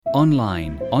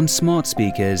online, on smart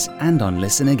speakers and on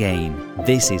Listen Again.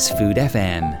 This is Food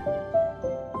FM.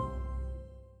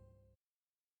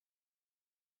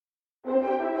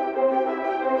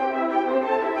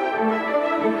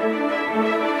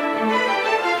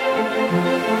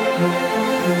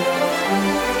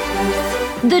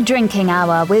 The Drinking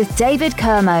Hour with David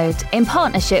Kermode in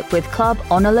partnership with Club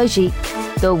Onologique.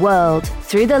 The world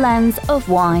through the lens of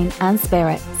wine and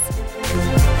spirits.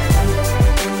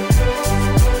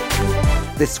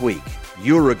 This week,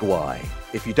 Uruguay.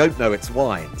 If you don't know its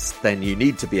wines, then you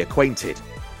need to be acquainted.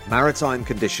 Maritime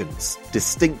conditions,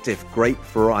 distinctive grape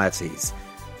varieties,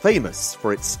 famous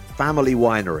for its family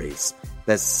wineries.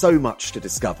 There's so much to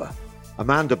discover.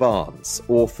 Amanda Barnes,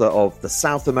 author of The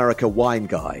South America Wine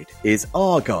Guide, is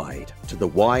our guide to the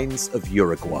wines of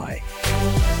Uruguay.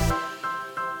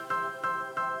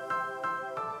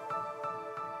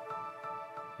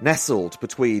 Nestled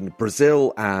between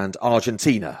Brazil and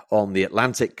Argentina on the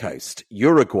Atlantic coast,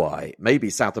 Uruguay may be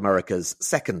South America's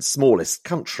second smallest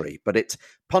country, but it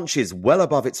punches well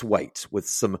above its weight with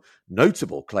some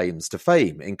notable claims to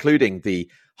fame, including the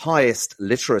highest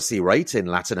literacy rate in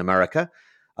Latin America,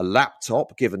 a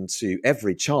laptop given to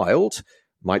every child,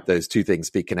 might those two things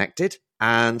be connected,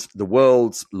 and the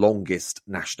world's longest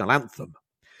national anthem.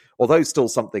 Although still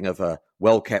something of a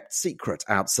well-kept secret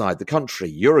outside the country,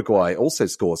 Uruguay also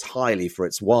scores highly for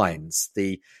its wines,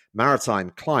 the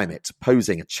maritime climate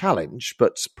posing a challenge,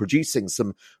 but producing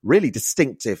some really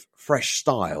distinctive fresh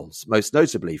styles, most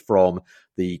notably from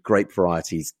the grape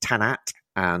varieties Tanat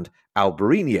and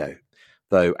Albarino.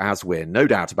 Though, as we're no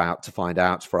doubt about to find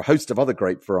out for a host of other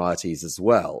grape varieties as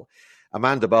well,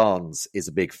 Amanda Barnes is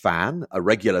a big fan, a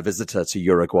regular visitor to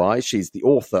Uruguay. She's the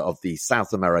author of the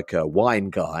South America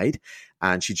Wine Guide,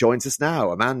 and she joins us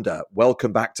now. Amanda,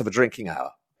 welcome back to the Drinking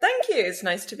Hour. Thank you. It's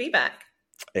nice to be back.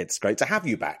 It's great to have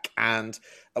you back. And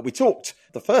we talked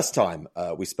the first time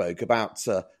we spoke about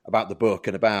the book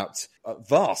and about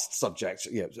vast subjects,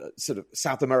 sort of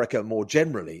South America more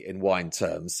generally in wine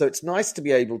terms. So it's nice to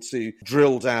be able to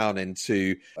drill down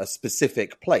into a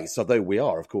specific place, although we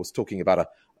are, of course, talking about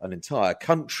an entire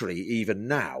country even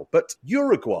now. But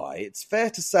Uruguay, it's fair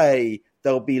to say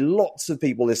there'll be lots of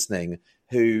people listening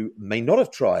who may not have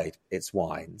tried its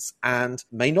wines and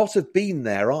may not have been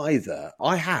there either.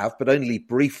 I have, but only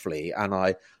briefly, and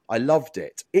I loved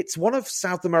it. It's one of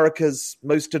South America's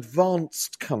most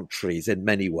advanced countries in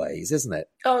many ways, isn't it?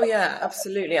 Oh, yeah,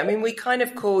 absolutely. I mean, we kind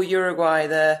of call Uruguay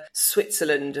the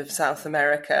Switzerland of South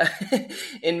America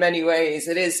in many ways.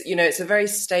 It is, it's a very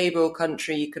stable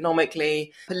country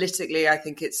economically, politically. I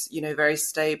think it's, very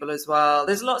stable as well.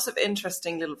 There's lots of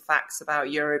interesting little facts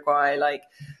about Uruguay. Like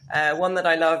one that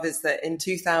I love is that in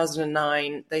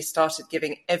 2009, they started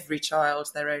giving every child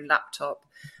their own laptop.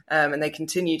 And they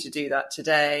continue to do that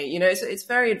today. It's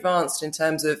very advanced in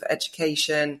terms of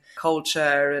education,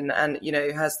 culture, and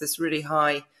has this really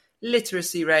high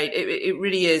literacy rate. It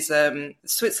really is.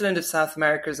 Switzerland of South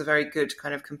America is a very good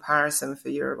kind of comparison for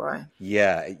Uruguay.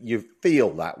 Yeah, you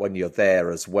feel that when you're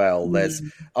there as well.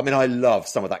 I love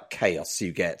some of that chaos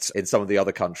you get in some of the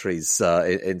other countries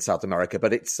in South America,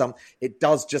 but it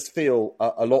does just feel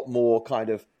a lot more kind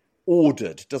of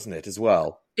ordered, doesn't it, as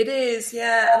well? It is,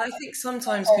 yeah. And I think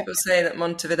sometimes people say that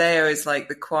Montevideo is like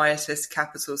the quietest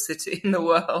capital city in the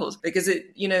world because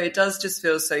it does just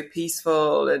feel so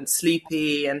peaceful and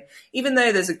sleepy. And even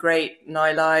though there's a great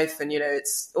nightlife and,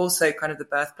 it's also kind of the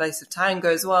birthplace of tango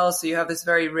as well. So you have this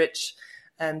very rich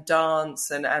dance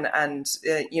and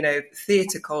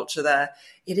theatre culture there.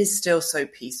 It is still so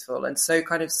peaceful and so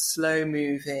kind of slow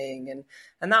moving.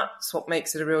 And that's what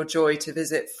makes it a real joy to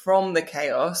visit from the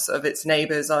chaos of its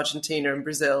neighbours, Argentina and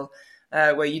Brazil,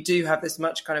 where you do have this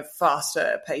much kind of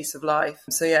faster pace of life.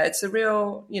 So, yeah, it's a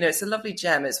real, it's a lovely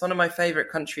gem. It's one of my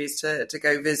favourite countries to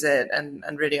go visit and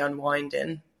really unwind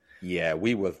in. Yeah,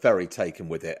 we were very taken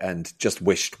with it and just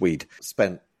wished we'd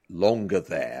spent longer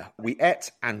there. We ate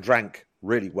and drank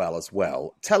really well as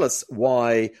well. Tell us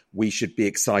why we should be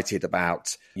excited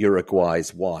about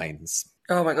Uruguay's wines.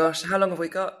 Oh my gosh, how long have we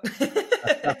got?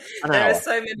 There are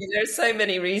so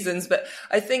many reasons, but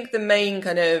I think the main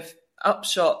kind of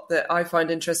upshot that I find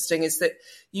interesting is that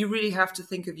you really have to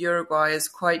think of Uruguay as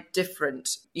quite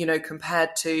different,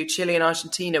 compared to Chile and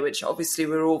Argentina, which obviously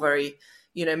we're all very,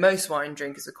 most wine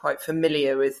drinkers are quite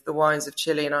familiar with the wines of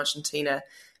Chile and Argentina,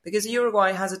 because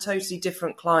Uruguay has a totally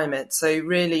different climate. So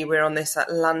really we're on this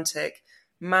Atlantic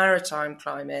maritime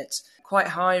climate, quite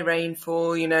high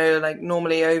rainfall, like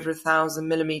normally over 1,000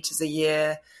 millimeters a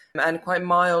year, and quite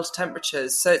mild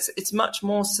temperatures. So it's much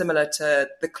more similar to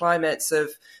the climates of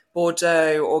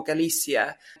Bordeaux or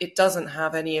Galicia. It doesn't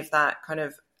have any of that kind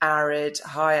of arid,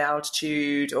 high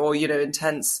altitude or,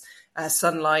 intense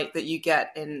sunlight that you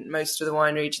get in most of the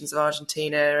wine regions of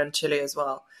Argentina and Chile as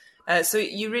well. So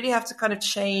you really have to kind of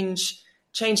change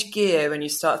gear when you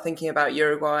start thinking about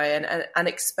Uruguay and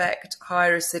expect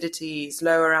higher acidities,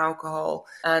 lower alcohol.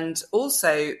 And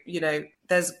also,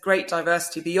 there's great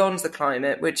diversity beyond the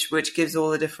climate, which gives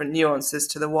all the different nuances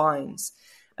to the wines.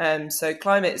 So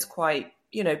climate is quite,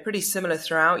 pretty similar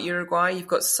throughout Uruguay. You've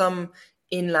got some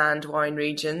inland wine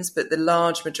regions, but the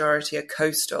large majority are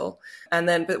coastal.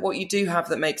 But what you do have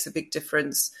that makes a big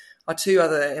difference are two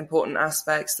other important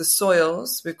aspects. The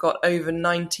soils, we've got over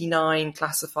 99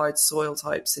 classified soil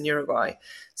types in Uruguay.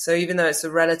 So even though it's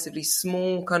a relatively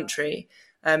small country,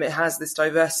 it has this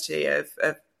diversity of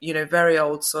very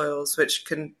old soils, which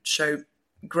can show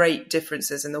great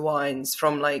differences in the wines,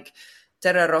 from like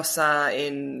Terra Rosa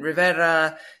in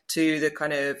Rivera to the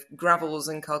kind of gravels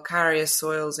and calcareous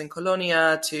soils in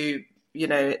Colonia to,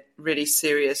 really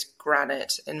serious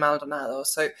granite in Maldonado.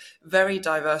 So very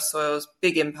diverse soils,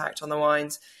 big impact on the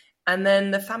wines. And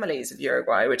then the families of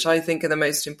Uruguay, which I think are the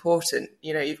most important.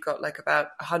 You've got like about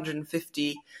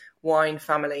 150 wine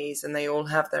families, and they all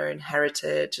have their own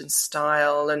heritage and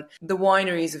style. And the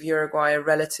wineries of Uruguay are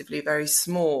relatively very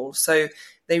small. So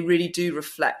they really do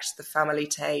reflect the family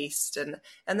taste. And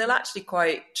they'll actually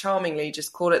quite charmingly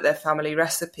just call it their family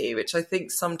recipe, which I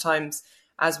think sometimes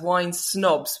as wine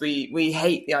snobs, we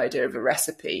hate the idea of a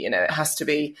recipe. It has to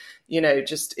be,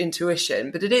 just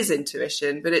intuition. But it is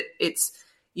intuition. But it's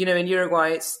in Uruguay,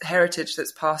 it's heritage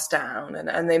that's passed down.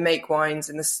 And they make wines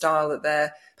in the style that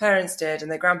their parents did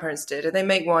and their grandparents did. And they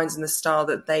make wines in the style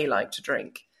that they like to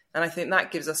drink. And I think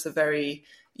that gives us a very,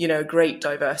 great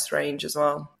diverse range as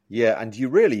well. Yeah, and you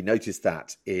really notice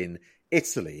that in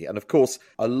Italy. And of course,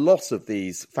 a lot of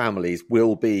these families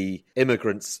will be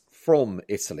immigrants from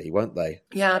Italy, won't they?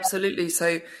 Yeah, absolutely.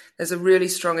 So there's a really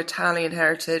strong Italian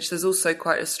heritage. There's also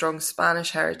quite a strong Spanish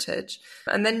heritage.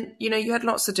 And then, you had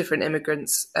lots of different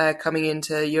immigrants coming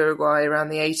into Uruguay around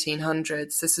the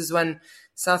 1800s. This is when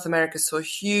South America saw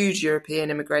huge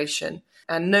European immigration,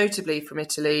 and notably from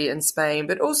Italy and Spain.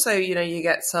 But also, you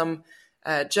get some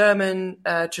German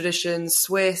traditions,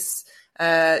 Swiss,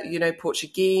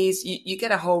 Portuguese. You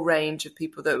get a whole range of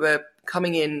people that were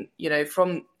coming in,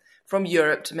 from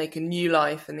Europe to make a new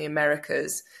life in the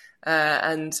Americas.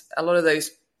 And a lot of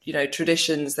those,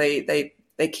 traditions, they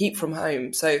keep from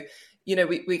home. So,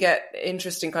 we get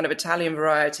interesting kind of Italian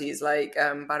varieties like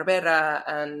Barbera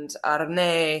and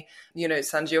Arnay,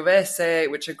 Sangiovese,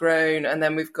 which are grown. And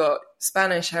then we've got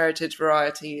Spanish heritage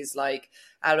varieties like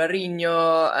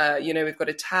Albarino, we've got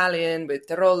Italian with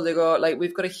Teroldego. Like,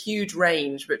 we've got a huge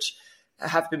range which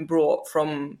have been brought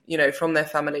from their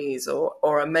families or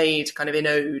are made kind of in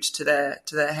ode to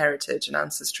their heritage and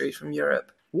ancestry from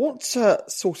Europe. What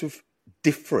sort of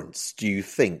difference do you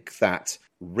think that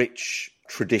rich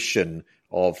tradition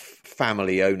of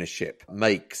family ownership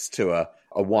makes to a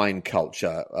wine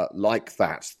culture like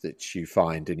that you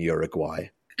find in Uruguay?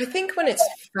 I think when it's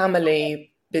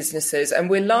family businesses, and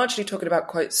we're largely talking about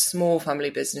quite small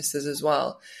family businesses as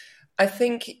well, I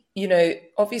think,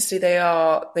 obviously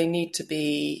they need to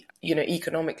be,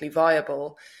 economically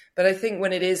viable. But I think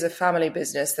when it is a family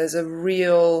business, there's a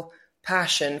real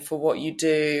passion for what you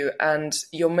do, and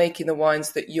you're making the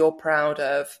wines that you're proud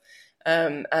of.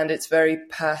 And it's very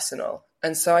personal.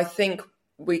 And so I think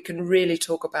we can really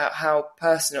talk about how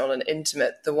personal and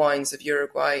intimate the wines of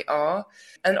Uruguay are.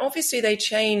 And obviously they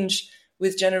change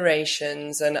with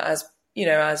generations. And as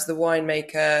the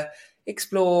winemaker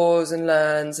explores and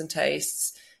learns and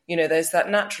tastes, there's that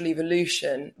natural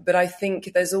evolution. But I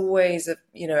think there's always a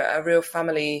real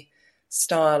family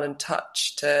style and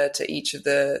touch to each of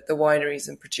the wineries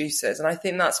and producers. And I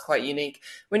think that's quite unique.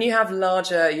 When you have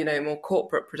larger, more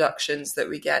corporate productions that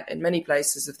we get in many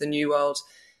places of the New World,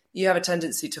 you have a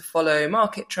tendency to follow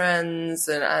market trends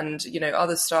and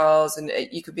other styles, and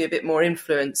you could be a bit more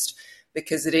influenced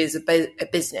because it is a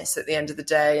business at the end of the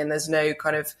day, and there's no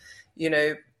kind of,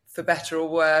 for better or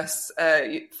worse,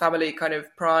 family kind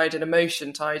of pride and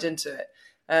emotion tied into it.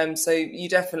 So you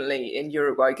definitely in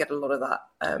Uruguay get a lot of that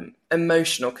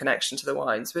emotional connection to the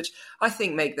wines, which I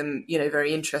think make them,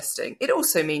 very interesting. It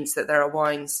also means that there are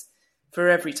wines for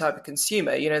every type of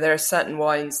consumer. There are certain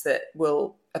wines that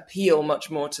will appeal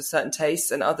much more to certain tastes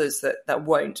and others that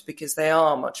won't, because they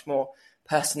are much more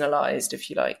personalized, if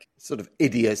you like. Sort of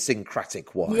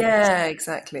idiosyncratic wines. Yeah,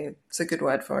 exactly. It's a good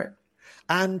word for it.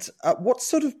 And what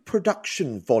sort of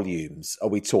production volumes are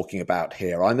we talking about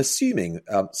here? I'm assuming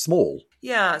small.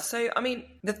 Yeah, so,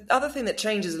 the other thing that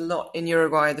changes a lot in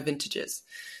Uruguay are the vintages.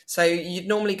 So you'd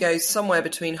normally go somewhere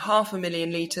between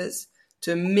 500,000 litres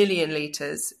to 1 million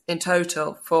litres in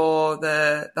total for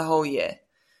the whole year.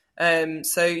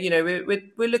 So,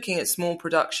 we're looking at small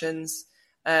productions.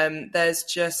 There's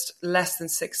just less than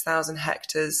 6,000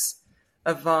 hectares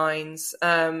of vines.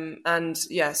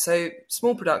 So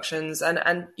small productions.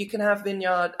 And you can have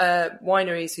vineyard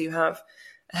wineries who have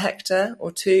a hectare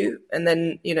or two. And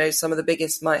then, some of the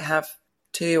biggest might have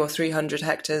 200 or 300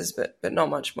 hectares, but not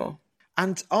much more.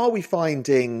 And are we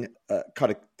finding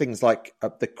kind of things like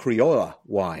the Criolla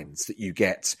wines that you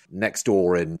get next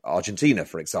door in Argentina,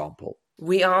 for example?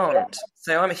 We aren't.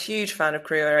 So I'm a huge fan of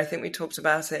Criolla. I think we talked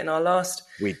about it in our last...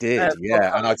 We did,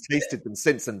 yeah. And I've tasted them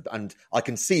since, and I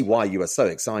can see why you are so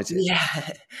excited.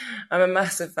 Yeah, I'm a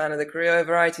massive fan of the Criolla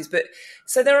varieties. But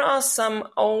so there are some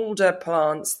older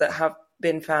plants that have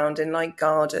been found in like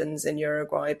gardens in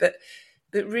Uruguay, but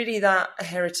really that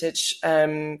heritage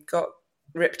got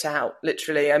ripped out,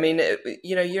 literally. I mean,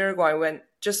 Uruguay went,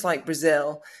 just like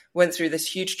Brazil, went through this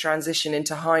huge transition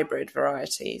into hybrid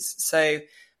varieties. So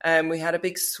we had a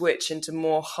big switch into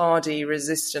more hardy,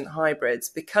 resistant hybrids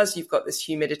because you've got this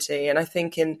humidity. And I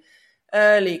think in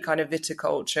early kind of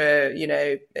viticulture,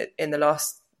 in the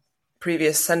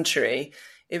previous century,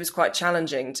 it was quite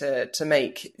challenging to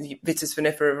make Vitis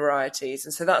vinifera varieties.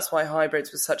 And so that's why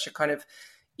hybrids was such a kind of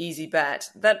easy bet.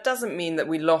 That doesn't mean that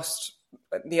we lost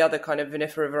the other kind of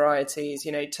vinifera varieties.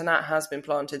 Tannat has been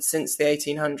planted since the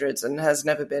 1800s and has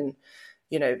never been...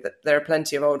 there are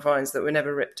plenty of old vines that were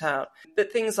never ripped out.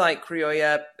 But things like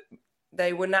Criolla,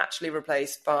 they were naturally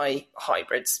replaced by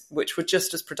hybrids, which were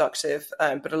just as productive,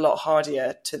 but a lot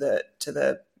hardier to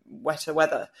the wetter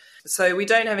weather. So we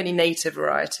don't have any native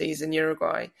varieties in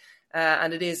Uruguay.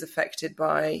 And it is affected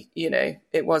by,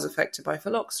 it was affected by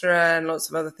phylloxera and lots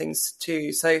of other things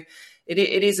too. So it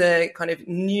is a kind of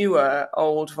newer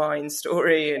old vine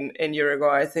story in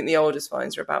Uruguay. I think the oldest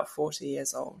vines are about 40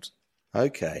 years old.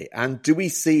 Okay. And do we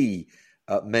see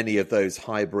many of those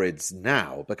hybrids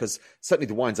now? Because certainly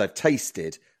the wines I've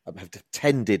tasted have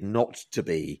tended not to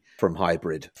be from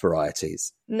hybrid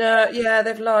varieties. No, yeah,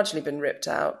 they've largely been ripped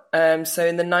out. So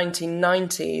in the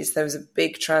 1990s, there was a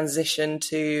big transition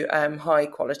to high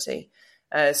quality.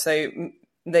 There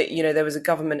was a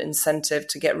government incentive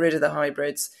to get rid of the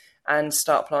hybrids and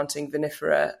start planting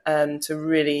vinifera to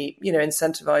really,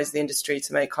 incentivize the industry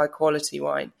to make high quality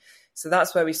wine. So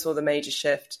that's where we saw the major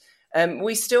shift.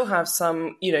 We still have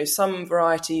some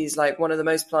varieties, like one of the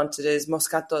most planted is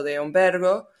Moscato de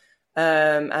Umbergo,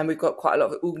 and we've got quite a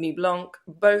lot of Ugni Blanc,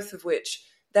 both of which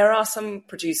there are some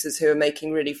producers who are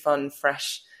making really fun,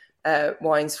 fresh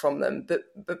wines from them.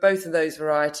 But both of those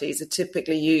varieties are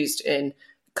typically used in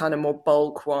kind of more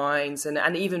bulk wines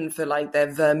and even for like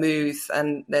their vermouth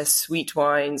and their sweet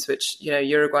wines, which,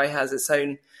 Uruguay has its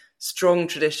own strong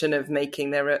tradition of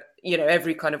making their,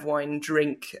 every kind of wine,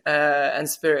 drink and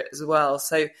spirit as well.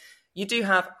 So you do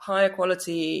have higher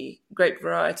quality grape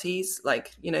varieties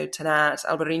like, Tannat,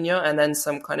 Albarino, and then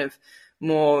some kind of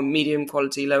more medium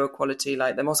quality, lower quality,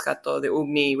 like the Moscato, the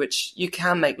Ugni, which you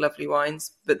can make lovely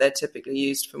wines, but they're typically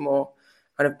used for more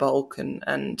kind of bulk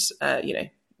and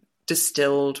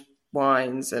distilled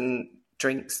wines and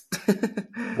drinks.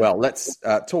 Well, let's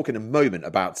talk in a moment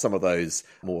about some of those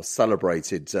more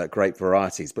celebrated grape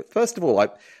varieties. But first of all,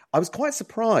 I was quite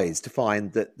surprised to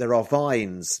find that there are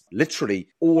vines literally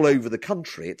all over the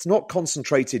country. It's not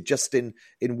concentrated just in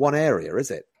one area,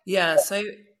 is it? Yeah, so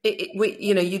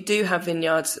you do have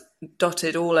vineyards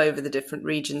dotted all over the different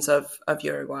regions of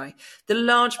Uruguay. The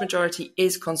large majority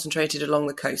is concentrated along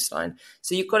the coastline.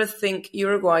 So you've got to think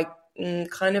Uruguay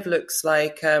kind of looks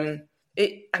like...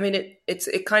 It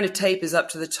kind of tapers up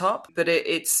to the top, but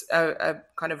it's a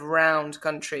kind of round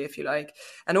country, if you like.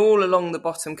 And all along the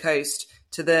bottom coast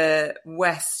to the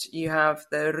west, you have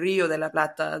the Rio de la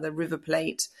Plata, the River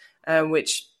Plate,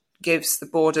 which gives the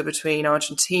border between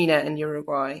Argentina and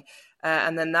Uruguay.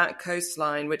 And then that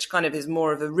coastline, which kind of is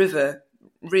more of a river,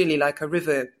 really like a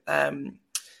river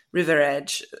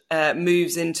edge,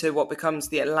 moves into what becomes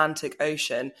the Atlantic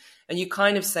Ocean. And you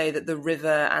kind of say that the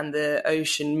river and the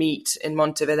ocean meet in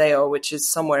Montevideo, which is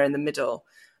somewhere in the middle.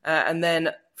 And then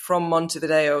from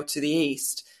Montevideo to the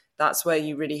east, that's where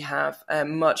you really have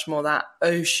much more that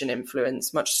ocean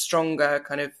influence, much stronger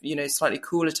kind of, slightly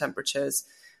cooler temperatures.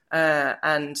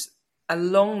 And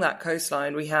along that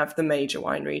coastline, we have the major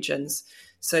wine regions.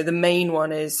 So the main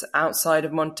one is outside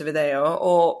of Montevideo,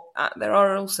 or there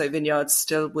are also vineyards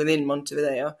still within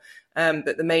Montevideo.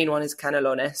 But the main one is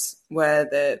Canelones, where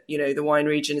the wine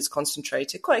region is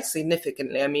concentrated quite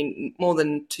significantly. I mean, more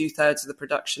than 2/3 of the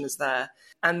production is there.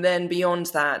 And then beyond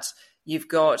that, you've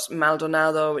got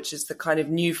Maldonado, which is the kind of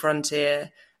new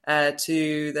frontier,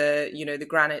 to the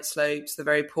granite slopes, the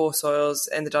very poor soils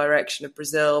in the direction of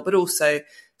Brazil, but also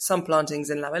some plantings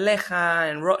in La Valleja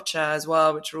and Rocha as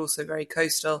well, which are also very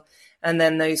coastal. And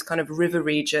then those kind of river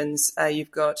regions,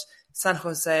 you've got San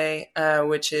Jose,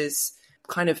 which is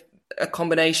kind of a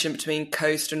combination between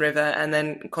coast and river, and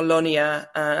then Colonia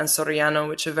and Soriano,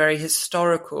 which are very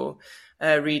historical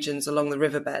regions along the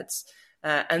riverbeds.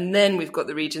 And then we've got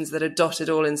the regions that are dotted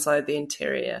all inside the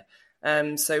interior.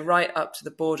 So right up to the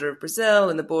border of Brazil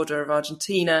and the border of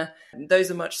Argentina.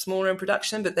 Those are much smaller in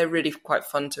production, but they're really quite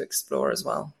fun to explore as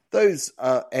well. Those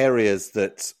areas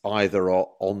that either are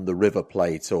on the river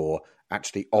plate or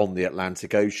actually on the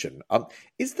Atlantic Ocean,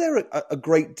 is there a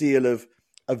great deal of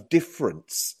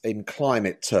difference in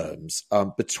climate terms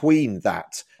between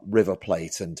that river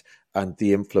plate and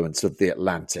the influence of the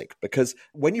Atlantic? Because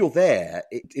when you're there,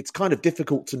 it's kind of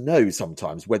difficult to know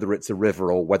sometimes whether it's a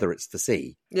river or whether it's the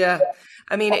sea. Yeah,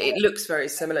 I mean, it looks very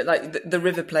similar. Like the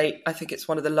river plate, I think it's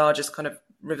one of the largest kind of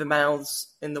river mouths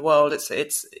in the world.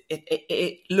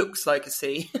 It looks like a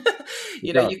sea.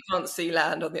 You can't see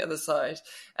land on the other side,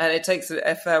 and it takes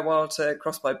a fair while to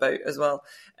cross by boat as well.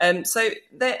 So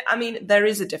there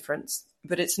is a difference,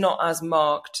 but it's not as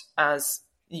marked as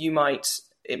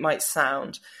it might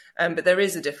sound. But there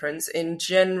is a difference in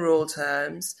general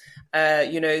terms.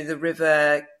 The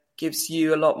river gives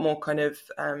you a lot more kind of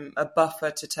a buffer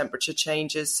to temperature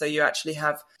changes. So you actually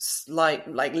have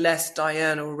less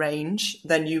diurnal range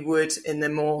than you would in the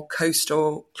more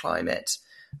coastal climate,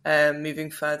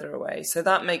 moving further away. So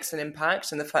that makes an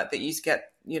impact. And the fact that you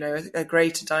get, a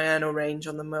greater diurnal range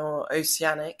on the more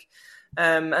oceanic.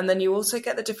 And then you also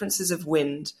get the differences of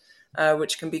wind,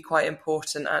 which can be quite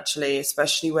important actually,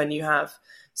 especially when you have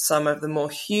some of the more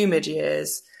humid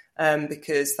years,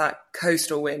 because that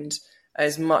coastal wind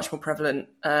is much more prevalent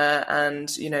and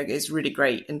is really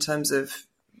great in terms of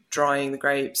drying the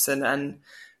grapes and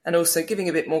also giving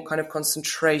a bit more kind of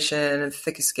concentration and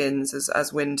thicker skins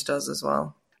as wind does as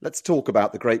well. Let's talk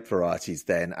about the grape varieties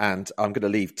then, and I'm going to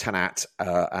leave Tannat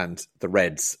and the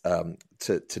Reds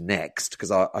to next,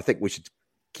 because I think we should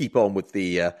keep on with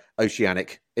the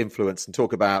oceanic influence and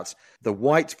talk about the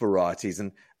white varieties.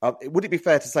 And would it be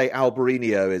fair to say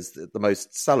Albarino is the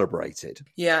most celebrated?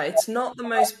 Yeah, it's not the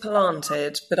most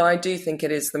planted, but I do think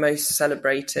it is the most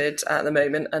celebrated at the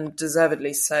moment, and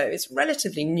deservedly so. It's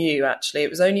relatively new, actually. It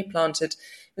was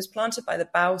planted by the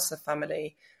Bausa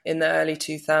family in the early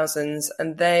 2000s,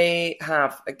 and they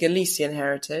have a Galician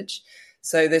heritage.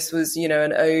 So this was,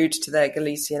 an ode to their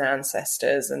Galician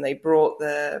ancestors, and they brought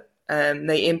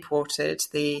they imported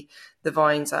the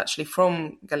vines actually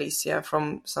from Galicia,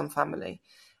 from some family.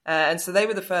 And so they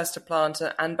were the first to plant,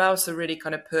 and Bausa really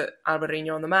kind of put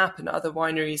Albarino on the map, and other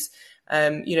wineries,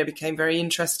 became very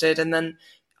interested. And then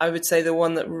I would say the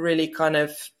one that really kind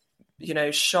of,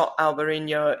 shot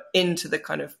Albarino into the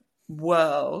kind of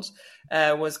world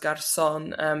was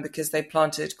Garzón, because they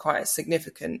planted quite a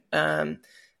significant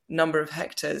number of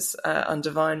hectares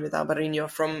under vine with Albarino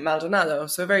from Maldonado.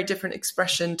 So a very different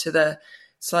expression to the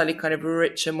slightly kind of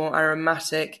richer, more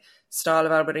aromatic style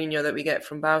of Albarino that we get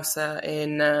from Bausa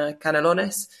in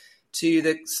Canelones, to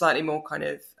the slightly more kind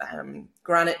of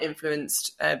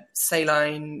granite-influenced,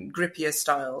 saline, grippier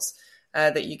styles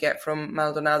that you get from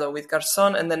Maldonado with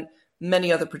Garzón. And then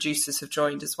many other producers have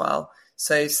joined as well.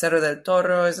 So Cerro del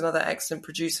Toro is another excellent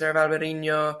producer of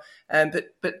Albarino.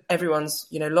 But everyone's,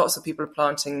 lots of people are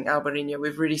planting Albarino.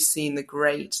 We've really seen the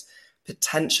great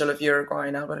potential of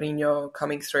Uruguayan Albarino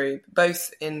coming through,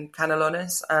 both in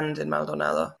Canelones and in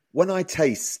Maldonado. When I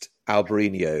taste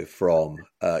Albarino from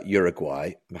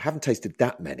Uruguay, and I haven't tasted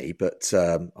that many, but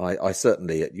I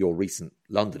certainly at your recent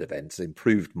London event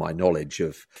improved my knowledge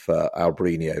of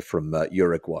Albarino from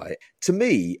Uruguay. To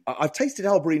me, I've tasted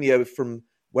Albarino from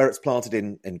where it's planted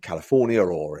in California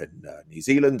or in New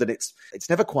Zealand, and it's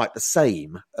never quite the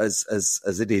same as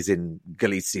it is in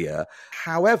Galicia.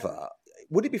 However,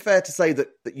 would it be fair to say that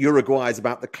Uruguay is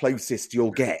about the closest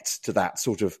you'll get to that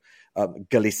sort of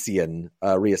Galician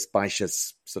Rías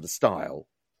Baixas sort of style?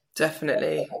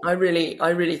 Definitely. I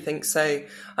really think so.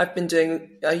 I've been doing,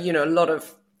 a lot of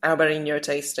Albarino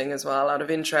tasting as well, out of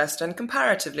interest and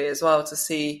comparatively as well, to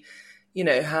see, where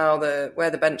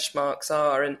the benchmarks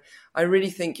are. And I really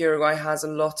think Uruguay has a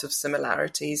lot of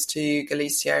similarities to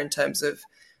Galicia in terms of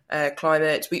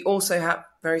climate. We also have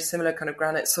very similar kind of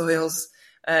granite soils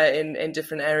in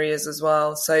different areas as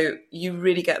well. So you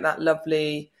really get that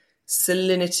lovely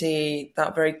salinity,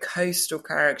 that very coastal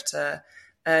character.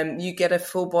 You get a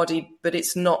full body, but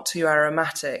it's not too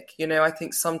aromatic. I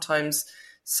think sometimes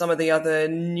some of the other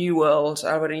New World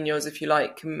Albariños, if you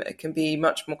like, can be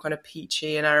much more kind of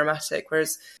peachy and aromatic,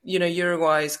 whereas,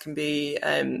 Uruguay's can be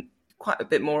quite a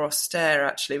bit more austere,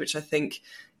 actually, which I think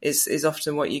is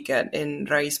often what you get in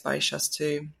Raíz Baixas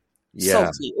too. Yeah.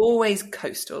 Salty, always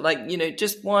coastal,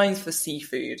 just wines for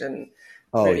seafood and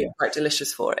really quite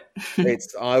delicious for it.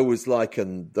 I always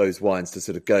liken those wines to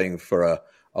sort of going for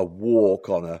a walk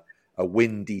on a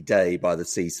windy day by the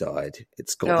seaside.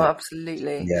 It's got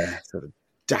absolutely. Yeah, sort of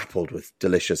dappled with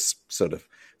delicious sort of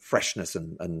freshness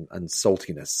and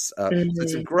saltiness. So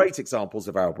some great examples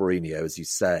of Albarino, as you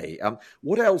say.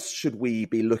 What else should we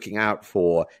be looking out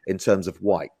for in terms of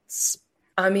whites?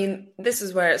 I mean, this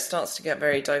is where it starts to get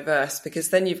very diverse, because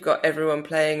then you've got everyone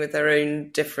playing with their own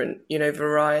different,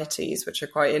 varieties, which are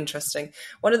quite interesting.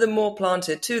 Two of the more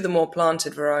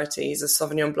planted varieties are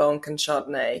Sauvignon Blanc and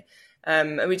Chardonnay.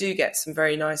 And we do get some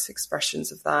very nice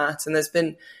expressions of that. And there's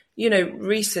been,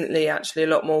 recently actually a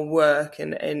lot more work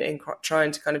in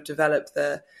trying to kind of develop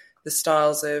the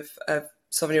styles of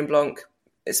Sauvignon Blanc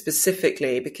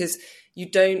specifically, because you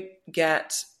don't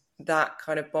get that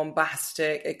kind of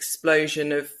bombastic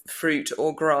explosion of fruit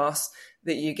or grass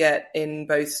that you get in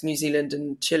both New Zealand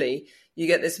and Chile. You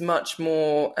get this much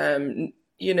more,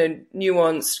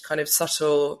 nuanced, kind of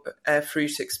subtle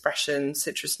fruit expression,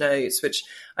 citrus notes, which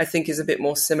I think is a bit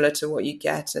more similar to what you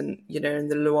get in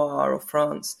the Loire or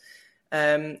France.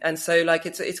 And so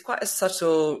it's quite a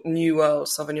subtle New World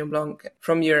Sauvignon Blanc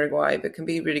from Uruguay, but can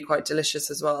be really quite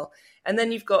delicious as well. And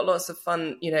then you've got lots of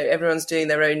fun, everyone's doing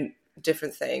their own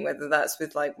different thing, whether that's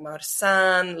with like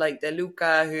Marsan, like De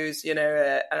Luca, who's,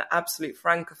 an absolute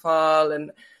francophile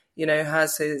and,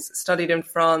 studied in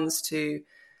France, to,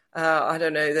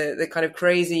 the kind of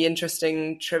crazy,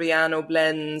 interesting Trebbiano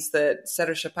blends that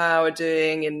Serra Chapau are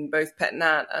doing in both Pet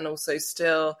Nat and also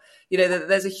Still.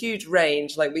 There's a huge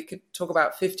range. Like, we could talk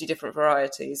about 50 different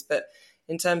varieties, but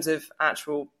in terms of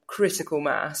actual critical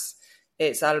mass,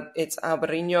 it's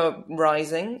Albarino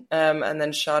rising, and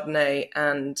then Chardonnay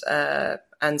and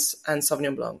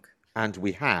Sauvignon Blanc. And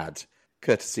we had,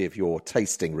 courtesy of your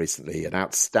tasting recently, an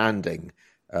outstanding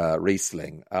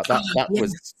Riesling.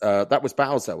 That was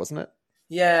Bowser, wasn't it?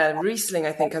 Yeah, Riesling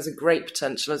I think has a great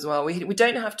potential as well. We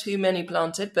don't have too many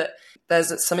planted, but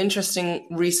there's some interesting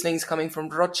Rieslings coming from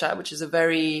Rocha, which is a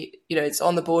very, it's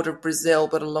on the border of Brazil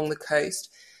but along the coast.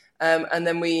 And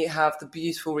then we have the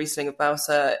beautiful Riesling of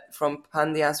Bausa from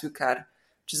Pan de Azucar,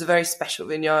 which is a very special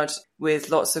vineyard with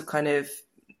lots of kind of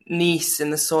gneiss in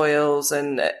the soils,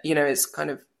 and, it's kind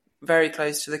of very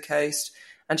close to the coast,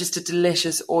 and just a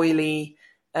delicious, oily,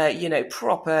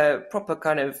 proper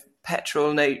kind of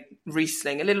petrol note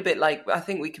Riesling. A little bit like, I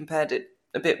think we compared it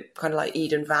a bit kind of like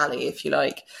Eden Valley, if you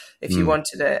like, if you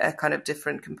wanted a kind of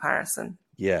different comparison.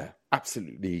 Yeah,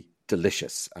 absolutely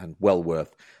delicious and well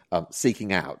worth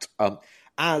seeking out,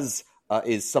 as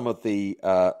is some of the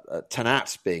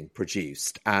Tannat being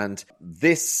produced. And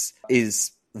this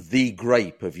is the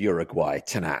grape of Uruguay,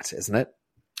 Tannat, isn't it?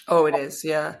 Oh, it is,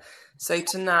 yeah. So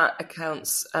Tannat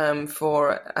accounts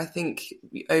for, I think,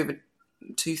 over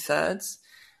 2/3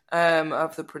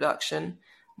 of the production.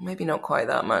 Maybe not quite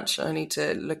that much. I need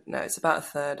to look. No, it's about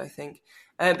 1/3, I think.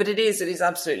 But it is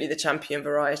absolutely the champion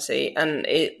variety, and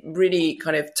it really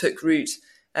kind of took root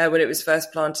when it was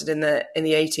first planted in the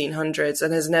 1800s,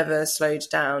 and has never slowed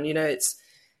down.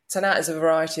 Tannat is a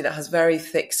variety that has very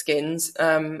thick skins,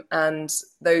 and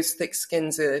those thick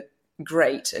skins are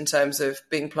great in terms of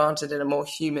being planted in a more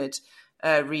humid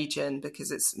region,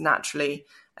 because it's naturally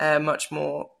much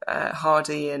more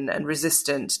hardy and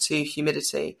resistant to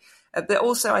humidity. But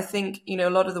also, I think, a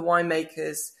lot of the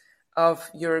winemakers of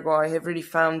Uruguay have really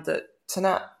found that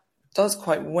Tannat does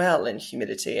quite well in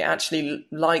humidity. It actually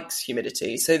likes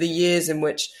humidity. So the years in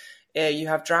which you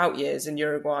have drought years in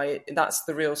Uruguay, that's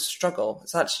the real struggle.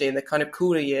 It's actually in the kind of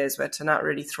cooler years where Tannat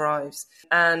really thrives.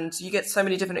 And you get so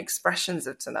many different expressions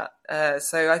of Tannat.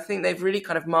 So I think they've really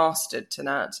kind of mastered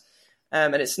Tannat.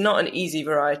 And it's not an easy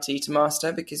variety to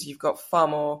master, because you've got far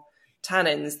more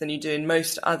tannins than you do in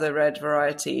most other red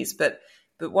varieties. But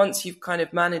once you've kind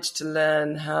of managed to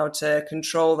learn how to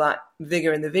control that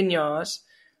vigor in the vineyard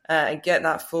and get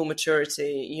that full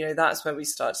maturity, that's when we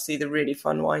start to see the really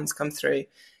fun wines come through.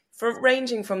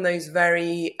 Ranging from those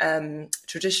very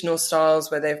traditional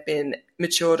styles where they've been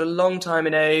matured a long time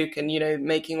in oak and,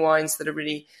 making wines that are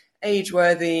really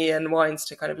age-worthy and wines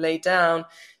to kind of lay down,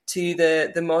 to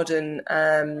the modern,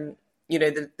 the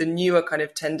newer kind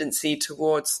of tendency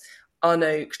towards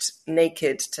unoaked,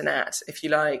 naked Tannat, if you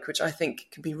like, which I think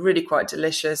can be really quite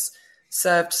delicious,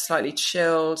 served slightly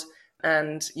chilled,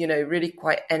 and, really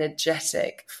quite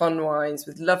energetic, fun wines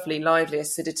with lovely, lively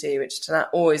acidity, which Tannat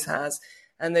always has.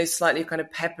 and those slightly kind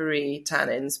of peppery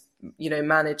tannins,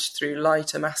 managed through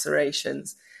lighter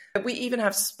macerations. We even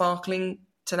have sparkling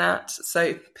Tannat.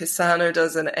 So Pisano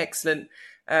does an excellent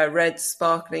red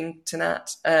sparkling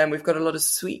Tannat. We've got a lot of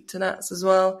sweet Tannats as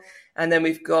well. And then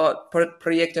we've got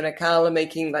Proyecto Nacala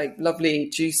making like lovely,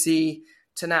 juicy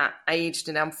Tannat aged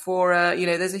in amphora.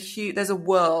 There's a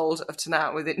world of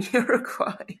Tannat within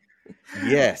Uruguay.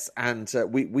 Yes, and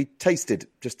we tasted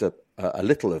just a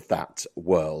little of that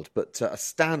world, but a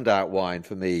standout wine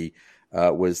for me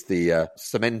was the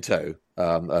Cemento,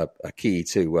 a key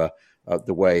to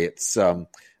the way it's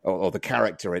or the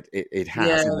character it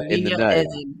has in the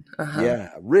name. Uh-huh.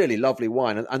 Yeah, really lovely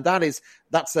wine, and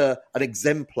that's an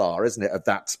exemplar, isn't it, of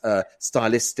that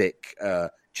stylistic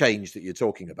change that you're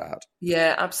talking about?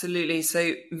 Yeah, absolutely.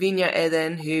 So Viña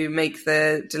Eden, who make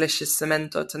the delicious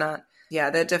Cemento Tannat,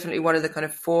 they're definitely one of the kind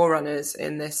of forerunners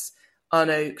in this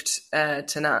unoaked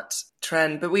Tannat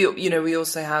trend. But we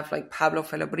also have like Pablo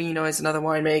Felabrino is another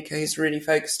winemaker who's really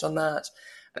focused on that.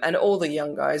 And all the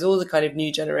young guys, all the kind of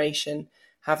new generation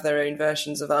have their own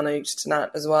versions of unoaked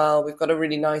Tannat as well. We've got a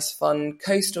really nice, fun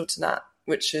coastal Tannat,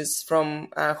 which is from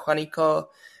Juanico,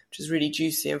 which is really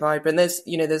juicy and vibrant.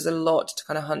 There's a lot to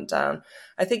kind of hunt down.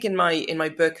 I think in my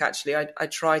book, actually, I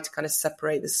try to kind of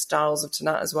separate the styles of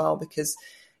Tannat as well, because,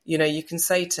 you can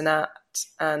say Tannat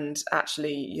and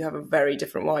actually you have a very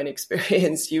different wine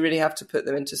experience. You really have to put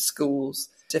them into schools,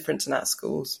 different Tannat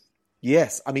schools.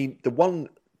 Yes. I mean, the one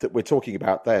that we're talking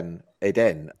about then,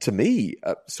 Eden, to me,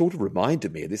 sort of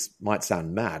reminded me, this might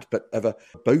sound mad, but of a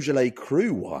Beaujolais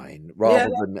cru wine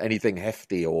rather than anything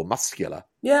hefty or muscular.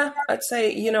 Yeah, I'd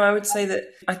say, I would say that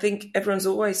I think everyone's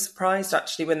always surprised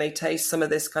actually when they taste some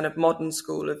of this kind of modern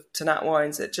school of Tannat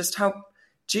wines at just how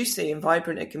juicy and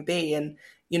vibrant it can be. And,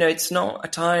 it's not a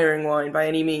tiring wine by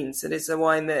any means. It is a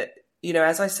wine that,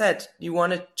 as I said, you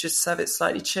want to just serve it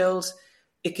slightly chilled.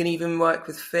 It can even work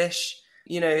with fish.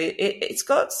 It's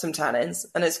got some tannins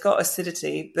and it's got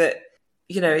acidity, but,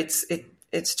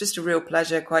 it's just a real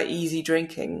pleasure, quite easy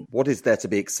drinking. What is there to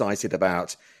be excited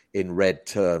about in red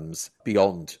terms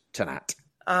beyond Tannat?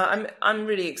 I'm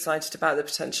really excited about the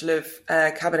potential of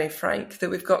Cabernet Franc that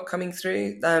we've got coming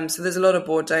through. So there's a lot of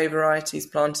Bordeaux varieties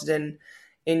planted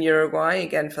in Uruguay,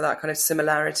 again, for that kind of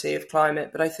similarity of climate.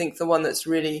 But I think the one that's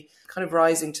really kind of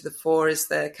rising to the fore is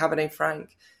the Cabernet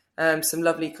Franc. Some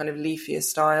lovely kind of leafier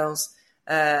styles.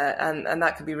 And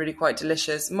that could be really quite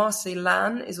delicious.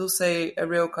 Marseillan is also a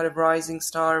real kind of rising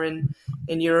star in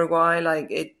Uruguay.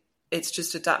 Like it's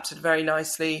just adapted very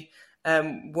nicely,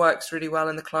 works really well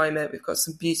in the climate. We've got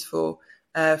some beautiful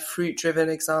fruit-driven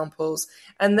examples.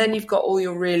 And then you've got all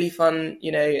your really fun,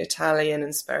 Italian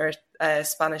and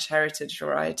Spanish heritage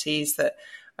varieties that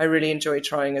I really enjoy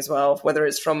trying as well, whether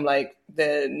it's from like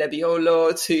the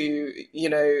Nebbiolo to,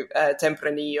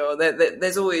 Tempranillo.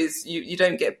 There's always, you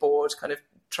don't get bored kind of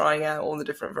trying out all the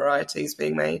different varieties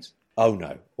being made. Oh,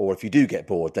 no. Or if you do get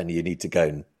bored, then you need to go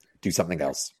and do something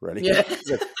else, really. Yeah.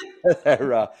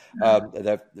 There are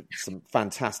some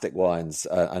fantastic wines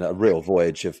and a real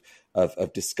voyage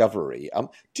of discovery.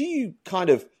 Do you kind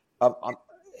of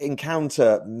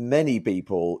encounter many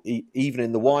people, even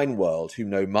in the wine world, who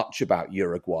know much about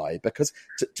Uruguay? Because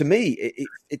to me,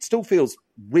 it still feels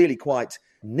really quite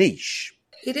niche.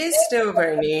 It is still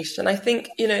very niche. And I think,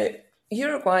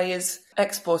 Uruguay is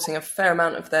exporting a fair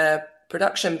amount of their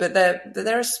production, but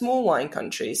they're a small wine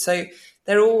country. So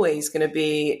they're always going to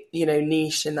be,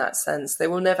 niche in that sense. They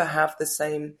will never have the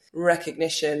same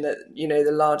recognition that,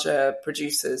 the larger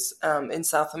producers in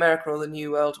South America or the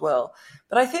New World will.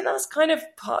 But I think that's kind of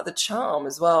part of the charm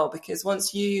as well, because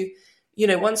once you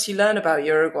learn about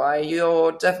Uruguay,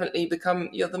 you're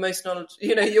the most knowledge,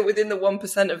 you're within the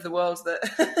 1% of the world that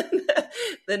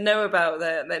that know about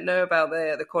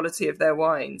the quality of their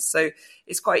wines. So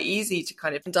it's quite easy to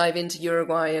kind of dive into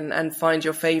Uruguay and find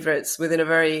your favorites within a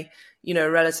very,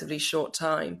 relatively short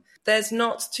time. There's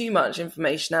not too much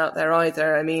information out there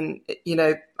either. I mean,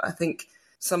 I think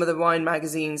some of the wine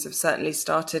magazines have certainly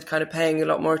started kind of paying a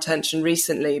lot more attention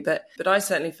recently, but I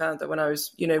certainly found that when I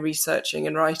was, researching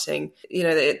and writing,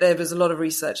 there was a lot of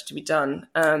research to be done.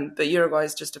 But Uruguay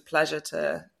is just a pleasure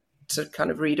to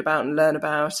kind of read about and learn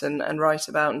about and write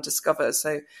about and discover.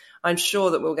 So I'm sure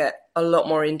that we'll get a lot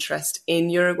more interest in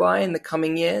Uruguay in the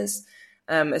coming years,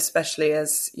 especially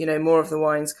as, more of the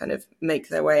wines kind of make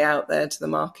their way out there to the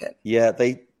market. Yeah,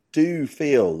 they do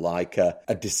feel like a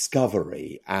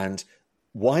discovery, and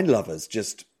wine lovers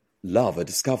just love a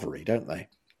discovery, don't they?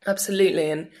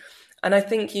 Absolutely. And I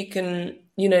think you can,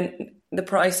 the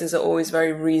prices are always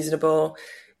very reasonable.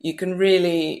 You can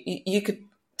really, you could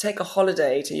take a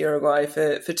holiday to Uruguay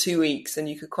for 2 weeks and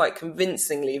you could quite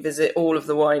convincingly visit all of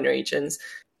the wine regions.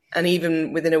 And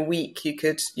even within a week, you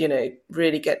could,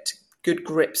 really get to good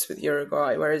grips with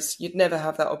Uruguay, whereas you'd never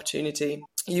have that opportunity.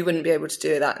 You wouldn't be able to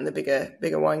do that in the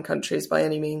bigger wine countries by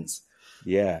any means.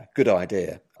 Yeah, good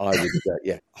idea. I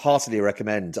would, heartily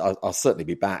recommend. I'll certainly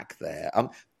be back there.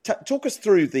 Talk us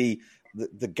through the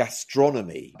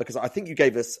gastronomy, because I think you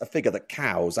gave us a figure that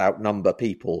cows outnumber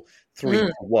people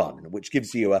 3-1, which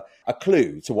gives you a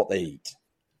clue to what they eat.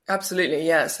 Absolutely,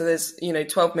 yeah. So there's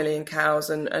 12 million cows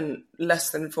and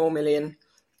less than 4 million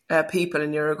people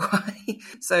in Uruguay.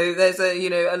 So there's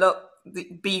a lot. The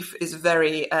beef is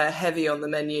very heavy on the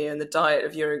menu and the diet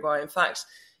of Uruguay. In fact,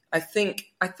 I think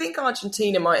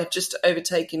Argentina might have just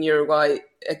overtaken Uruguay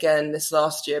again this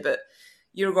last year, but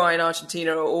Uruguay and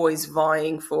Argentina are always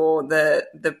vying for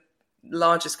the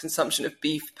largest consumption of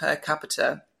beef per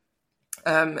capita.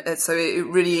 So it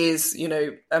really is,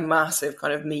 a massive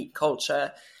kind of meat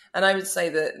culture. And I would say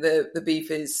that the beef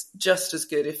is just as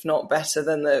good, if not better,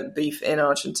 than the beef in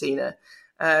Argentina.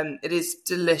 It is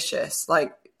delicious.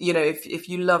 Like, if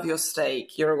you love your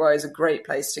steak, Uruguay is a great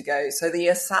place to go. So the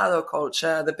asado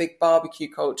culture, the big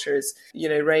barbecue culture is,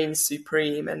 reigns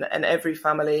supreme, and every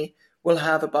family will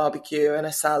have a barbecue and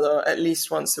asado at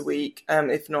least once a week,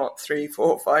 if not 3,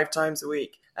 4, 5 times a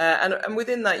week. And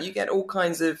within that, you get all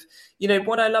kinds of,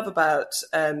 what I love about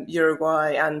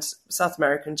Uruguay and South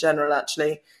America in general,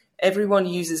 actually, everyone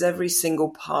uses every single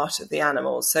part of the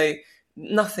animal. So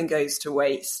nothing goes to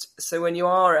waste. So when you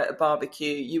are at a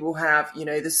barbecue, you will have,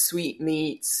 the sweet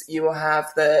meats, you will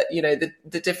have the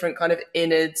different kind of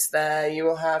innards there, you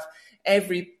will have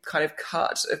every kind of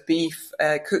cut of beef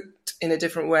cooked in a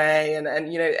different way. And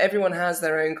everyone has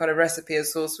their own kind of recipe or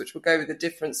sauce, which will go with the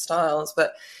different styles.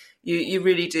 But you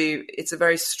really do. It's a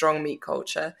very strong meat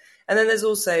culture. And then there's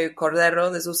also cordero.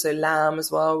 There's also lamb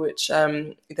as well, which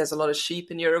there's a lot of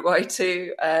sheep in Uruguay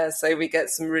too. So we get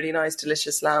some really nice,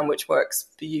 delicious lamb, which works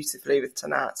beautifully with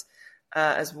tanat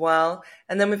as well.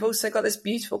 And then we've also got this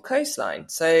beautiful coastline.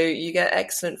 So you get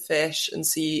excellent fish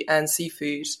and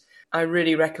seafood. I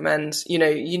really recommend, you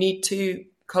need 2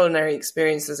 culinary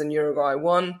experiences in Uruguay.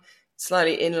 One,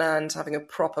 slightly inland, having a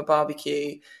proper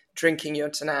barbecue, drinking your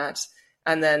tanat.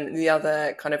 And then the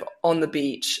other kind of on the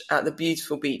beach at the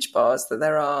beautiful beach bars that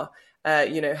there are,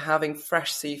 having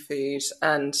fresh seafood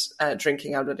and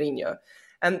drinking albariño.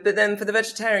 But then for the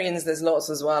vegetarians, there's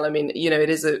lots as well. I mean,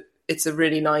 it's a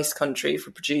really nice country for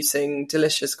producing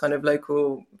delicious kind of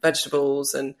local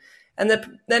vegetables, and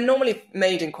they're normally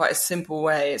made in quite a simple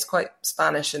way. It's quite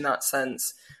Spanish in that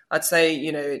sense. I'd say,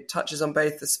 it touches on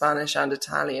both the Spanish and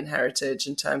Italian heritage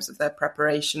in terms of their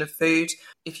preparation of food.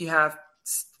 If you have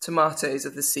tomatoes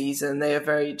of the season, they are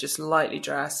very just lightly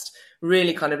dressed,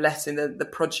 really kind of letting the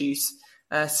produce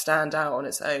stand out on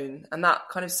its own. And that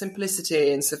kind of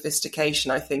simplicity and sophistication,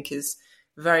 I think, is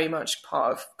very much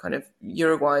part of kind of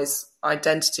Uruguay's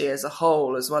identity as a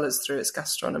whole, as well as through its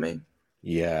gastronomy.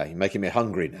 Yeah, you're making me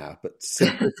hungry now, but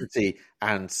simplicity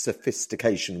and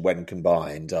sophistication when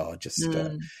combined are just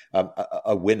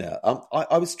a winner.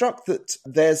 I was struck that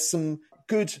there's some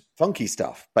good funky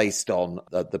stuff based on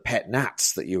the pet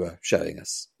gnats that you were showing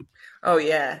us. Oh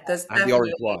yeah, and the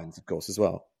orange wines, of course, as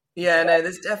well. Yeah, no,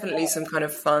 there's definitely some kind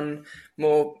of fun,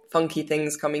 more funky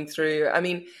things coming through. I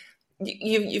mean,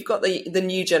 you've got the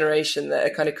new generation that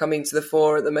are kind of coming to the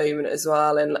fore at the moment as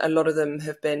well, and a lot of them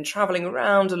have been traveling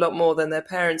around a lot more than their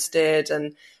parents did,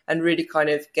 and really kind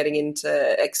of getting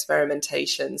into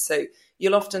experimentation. So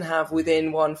you'll often have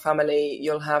within one family,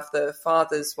 you'll have the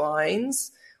father's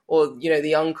wines, or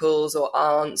the uncles or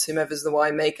aunts, whomever's the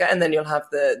winemaker, and then you'll have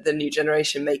the new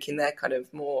generation making their kind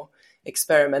of more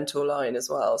experimental line as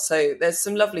well. So there's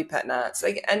some lovely pet nats,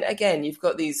 and again, you've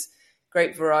got these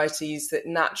great varieties that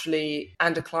naturally,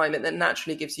 and a climate that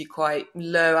naturally gives you quite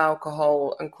low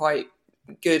alcohol and quite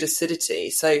good acidity.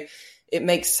 So it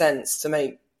makes sense to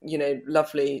make,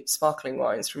 lovely sparkling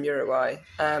wines from Uruguay,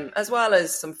 as well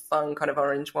as some fun kind of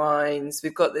orange wines.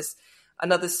 We've got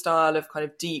another style of kind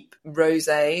of deep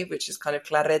rosé, which is kind of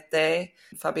clarete.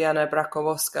 Fabiana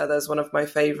Bracovosca, that's one of my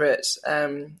favorite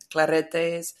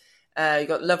claretes. You've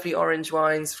got lovely orange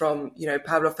wines from,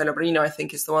 Pablo Fellobrino, I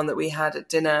think is the one that we had at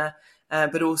dinner.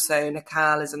 But also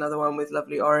Nacal is another one with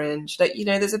lovely orange.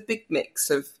 There's a big mix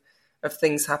of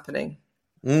things happening.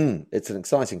 It's an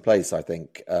exciting place, I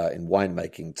think, in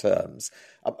winemaking terms.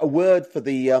 A word for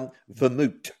the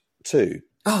vermouth too.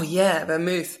 Oh yeah,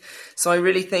 vermouth. So I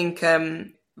really think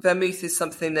vermouth is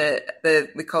something that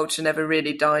the culture never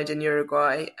really died in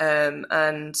Uruguay.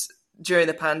 And during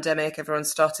the pandemic, everyone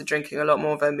started drinking a lot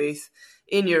more vermouth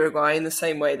in Uruguay in the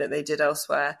same way that they did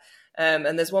elsewhere.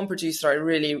 And there's one producer I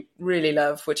really, really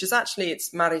love, which is actually,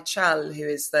 it's Marichal, who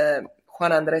is the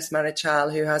Juan Andres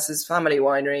Marichal, who has his family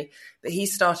winery. But he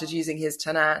started using his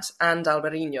Tannat and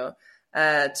Albarino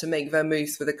to make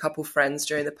vermouth with a couple friends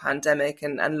during the pandemic,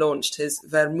 and launched his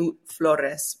Vermouth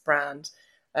Flores brand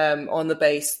on the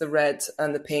base, the red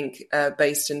and the pink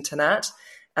based in Tannat,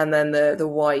 and then the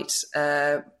white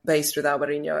based with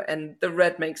Albarino. And the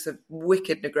red makes a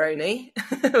wicked Negroni,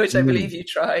 which I believe you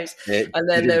tried. And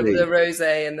then the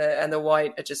rosé and the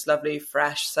white are just lovely,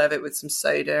 fresh. Serve it with some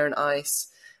soda and ice.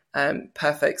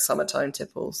 Perfect summertime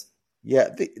tipples. Yeah,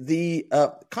 the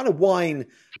kind of wine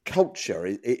culture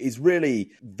is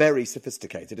really very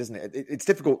sophisticated, isn't it? It's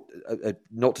difficult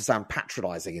not to sound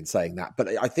patronizing in saying that, but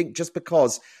I think just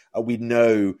because we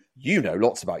know,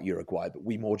 lots about Uruguay, but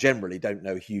we more generally don't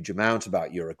know a huge amount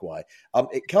about Uruguay,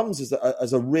 it comes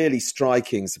as a really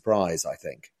striking surprise, I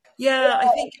think. Yeah, I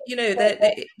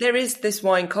think, there is this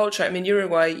wine culture. I mean,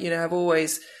 Uruguay, have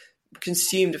always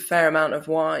consumed a fair amount of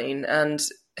wine, and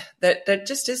there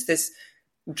just is this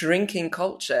drinking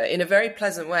culture in a very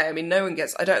pleasant way. I mean,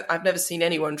 I've never seen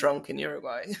anyone drunk in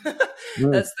Uruguay.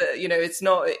 That's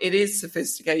it is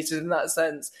sophisticated in that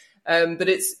sense. But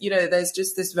it's, there's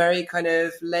just this very kind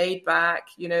of laid back,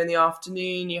 in the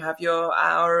afternoon, you have your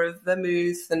hour of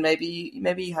vermouth, and maybe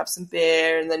you have some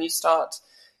beer, and then you start,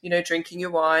 drinking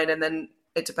your wine, and then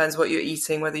it depends what you're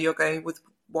eating, whether you're going with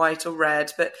white or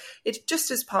red, but it just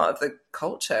is part of the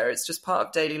culture. It's just part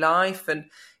of daily life. And,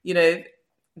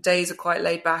 days are quite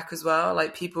laid back as well.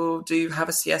 Like, people do have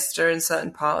a siesta in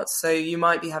certain parts. So you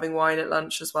might be having wine at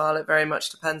lunch as well. It very much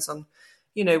depends on,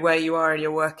 where you are in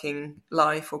your working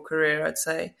life or career, I'd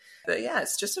say. But yeah,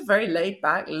 it's just a very laid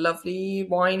back, lovely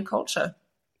wine culture.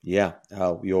 Yeah,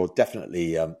 you're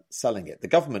definitely selling it. The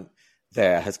government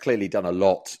there has clearly done a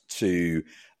lot to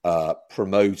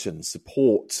promote and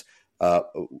support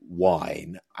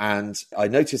wine. And I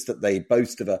noticed that they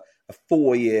boast of a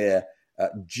 4-year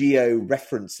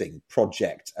geo-referencing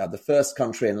project, the first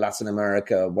country in Latin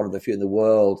America, one of the few in the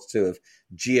world to have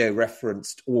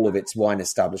geo-referenced all of its wine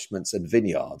establishments and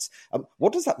vineyards.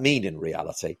 What does that mean in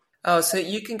reality? Oh, so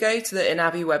you can go to the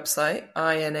Inavi website,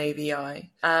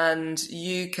 INAVI, and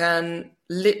you can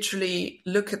literally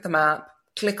look at the map,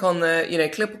 click on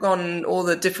click on all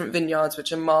the different vineyards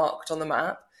which are marked on the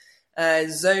map,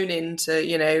 zone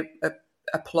into,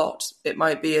 a plot. It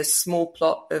might be a small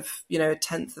plot of, a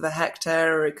tenth of a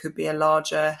hectare, or it could be a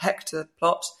larger hectare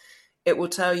plot. It will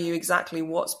tell you exactly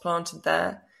what's planted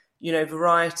there,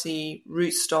 variety,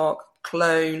 rootstock,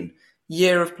 clone,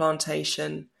 year of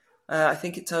plantation. I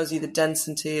think it tells you the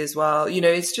density as well.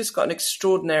 It's just got an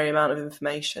extraordinary amount of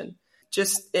information.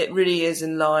 It really is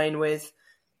in line with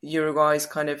Uruguay's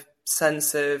kind of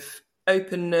sense of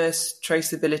openness,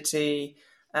 traceability,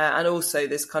 and also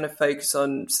this kind of focus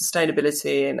on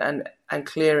sustainability and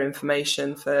clear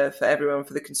information for everyone,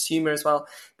 for the consumer as well.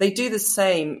 They do the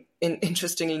same,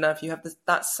 interestingly enough, you have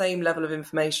that same level of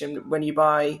information when you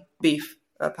buy beef,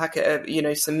 a packet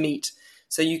of, some meat.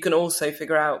 So you can also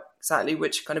figure out exactly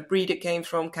which kind of breed it came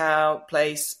from, cow,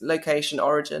 place, location,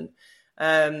 origin.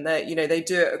 They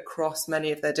do it across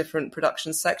many of their different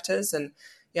production sectors. And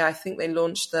yeah, I think they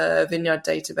launched the Vineyard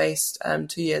database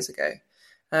 2 years ago.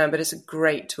 But it's a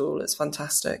great tool. It's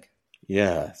fantastic.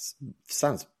 Yeah,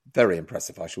 sounds very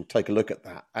impressive. I shall take a look at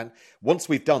that. And once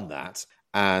we've done that,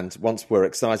 and once we're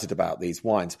excited about these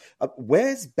wines,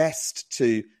 where's best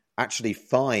to actually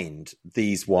find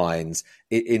these wines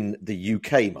in the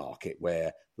UK market,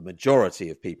 where the majority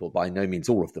of people, by no means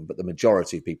all of them, but the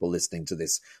majority of people listening to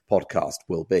this podcast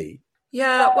will be?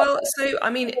 Yeah, well, so, I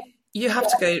mean, you have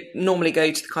to normally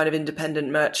go to the kind of independent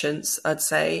merchants, I'd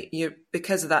say,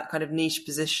 because of that kind of niche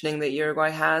positioning that Uruguay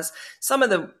has. Some of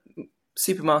the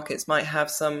supermarkets might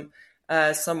have some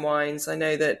wines. I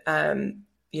know that,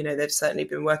 they've certainly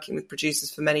been working with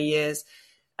producers for many years.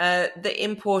 The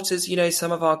importers,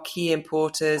 some of our key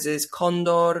importers is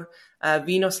Condor,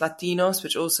 Vinos Latinos,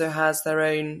 which also has their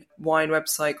own wine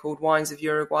website called Wines of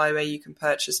Uruguay, where you can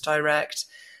purchase direct.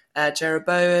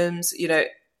 Jeroboam's,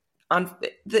 and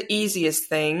the easiest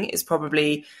thing is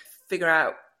probably figure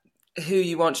out who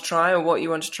you want to try or what you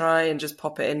want to try, and just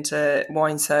pop it into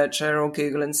Wine Searcher or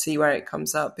Google and see where it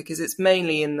comes up, because it's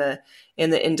mainly in the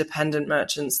independent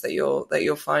merchants that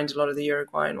you'll find a lot of the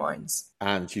Uruguayan wines.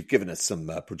 And you've given us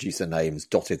some producer names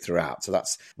dotted throughout, so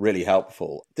that's really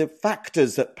helpful. The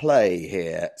factors at play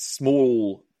here,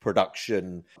 small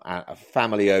production,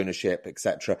 family ownership,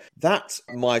 etc., that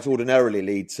might ordinarily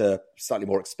lead to slightly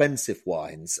more expensive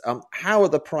wines. How are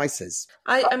the prices?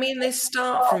 I mean, they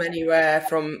start from anywhere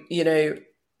from,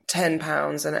 £10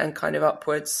 and kind of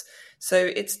upwards. So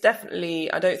it's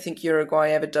definitely, I don't think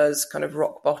Uruguay ever does kind of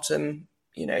rock bottom,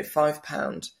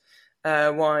 £5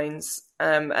 wines.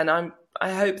 And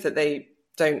I hope that they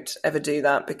don't ever do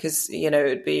that, because, it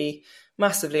would be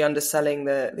massively underselling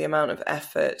the amount of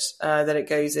effort that it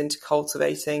goes into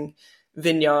cultivating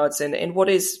vineyards in what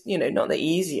is, not the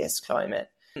easiest climate.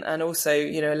 And also,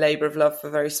 a labour of love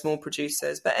for very small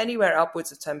producers, but anywhere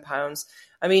upwards of £10.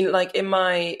 I mean, like in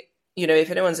my,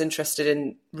 if anyone's interested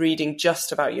in reading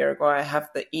just about Uruguay, I have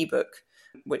the ebook,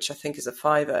 which I think is a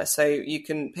 £5. So you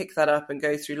can pick that up and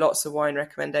go through lots of wine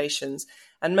recommendations.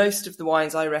 And most of the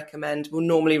wines I recommend will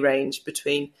normally range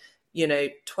between,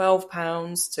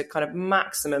 £12 to kind of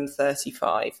maximum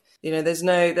 35. There's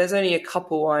only a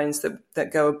couple wines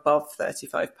that go above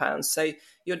 £35. So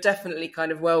you're definitely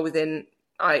kind of well within,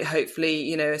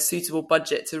 hopefully, a suitable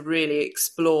budget to really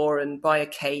explore and buy a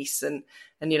case and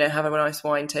have a nice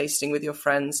wine tasting with your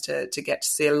friends to get to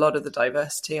see a lot of the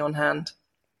diversity on hand.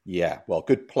 Yeah, well,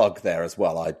 good plug there as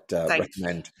well. I'd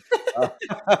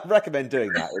recommend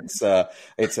doing that.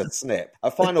 It's a snip.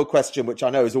 A final question, which I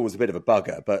know is always a bit of a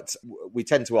bugger, but we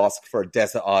tend to ask for a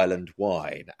desert island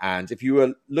wine. And if you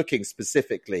were looking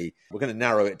specifically, we're going to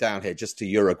narrow it down here just to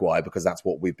Uruguay, because that's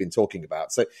what we've been talking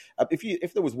about. So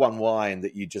if there was one wine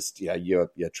that you just,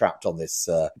 you're trapped on this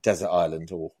desert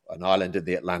island or an island in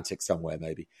the Atlantic somewhere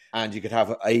maybe, and you could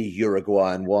have a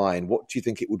Uruguayan wine, what do you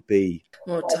think it would be?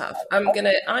 More tough.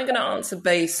 I'm gonna answer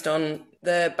based on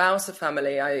the Bausa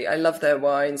family. I love their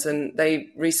wines, and they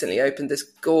recently opened this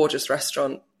gorgeous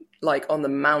restaurant, like on the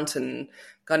mountain,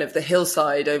 kind of the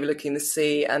hillside overlooking the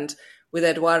sea. And with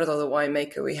Eduardo, the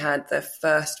winemaker, we had their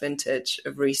first vintage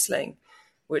of Riesling,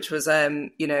 which was, I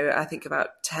think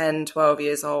about 10, 12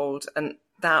 years old. And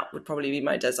that would probably be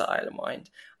my desert island wine.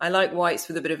 I like whites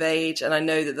with a bit of age, and I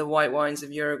know that the white wines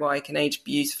of Uruguay can age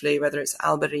beautifully, whether it's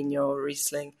Albarino or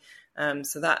Riesling.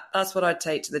 So that's what I'd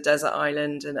take to the desert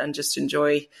island and just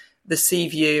enjoy the sea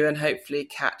view and hopefully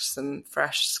catch some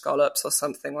fresh scallops or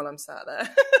something while I'm sat there.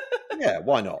 Yeah,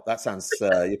 why not? That sounds,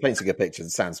 you're painting a picture. It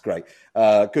sounds great.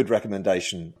 Good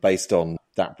recommendation based on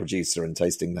that producer and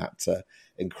tasting that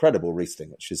incredible Riesling,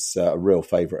 which is a real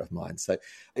favourite of mine. So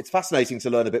it's fascinating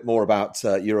to learn a bit more about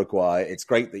Uruguay. It's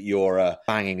great that you're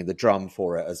banging the drum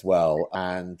for it as well,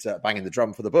 and banging the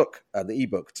drum for the book, the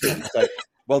ebook too. So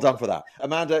well done for that.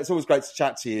 Amanda, it's always great to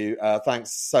chat to you.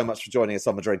 Thanks so much for joining us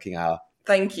on The Drinking Hour.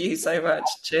 Thank you so much.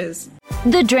 Cheers.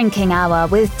 The Drinking Hour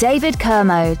with David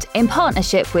Kermode in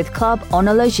partnership with Club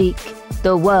Onologique.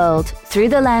 The world through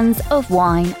the lens of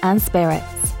wine and spirits.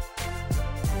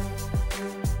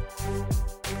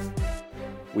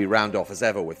 We round off as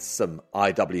ever with some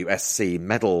IWSC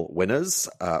medal winners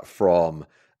from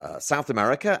South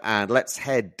America, and let's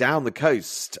head down the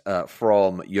coast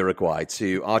from Uruguay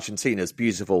to Argentina's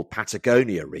beautiful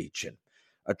Patagonia region.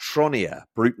 A Tronia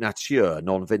Brut Nature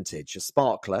non-vintage, a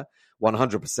sparkler,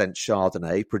 100%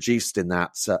 Chardonnay, produced in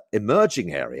that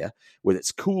emerging area with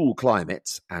its cool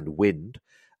climate and wind.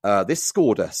 This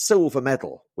scored a silver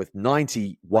medal with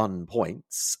 91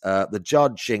 points. The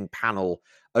judging panel,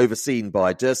 overseen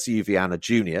by Dirceu Viana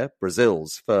Jr.,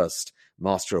 Brazil's first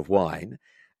master of wine.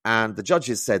 And the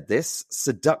judges said this: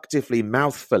 seductively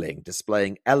mouth-filling,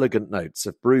 displaying elegant notes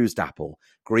of bruised apple,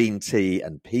 green tea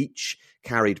and peach,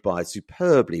 carried by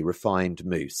superbly refined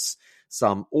mousse.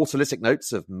 Some autolytic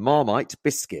notes of Marmite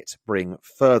biscuit bring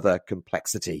further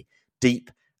complexity, deep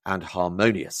and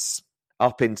harmonious.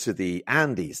 Up into the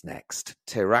Andes next,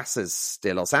 Terrazas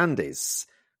de los Andes,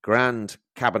 Grand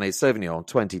Cabernet Sauvignon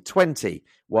 2020,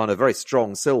 won a very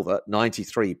strong silver,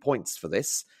 93 points for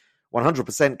this.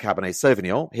 100% Cabernet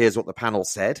Sauvignon, here's what the panel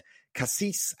said: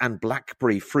 cassis and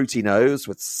blackberry fruity nose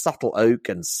with subtle oak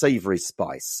and savoury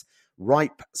spice.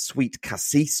 Ripe, sweet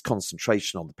cassis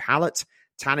concentration on the palate.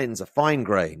 Tannins are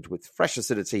fine-grained with fresh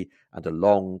acidity and a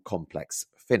long, complex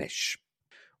finish.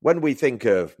 When we think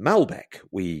of Malbec,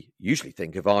 we usually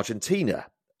think of Argentina,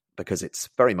 because it's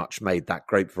very much made that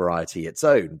grape variety its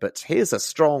own. But here's a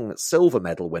strong silver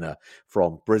medal winner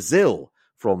from Brazil,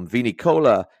 from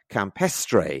Vinicola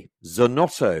Campestre.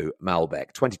 Zonotto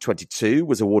Malbec 2022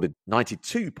 was awarded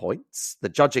 92 points. The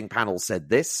judging panel said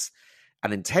this: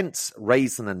 an intense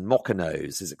raisin and mocha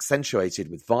nose is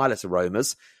accentuated with violet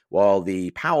aromas, while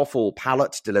the powerful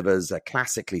palate delivers a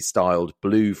classically styled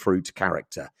blue fruit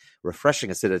character, refreshing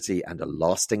acidity and a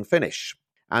lasting finish.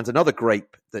 And another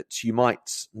grape that you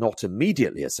might not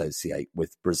immediately associate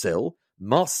with Brazil,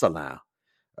 Marcelin,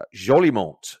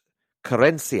 Jolimont,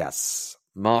 Querencias,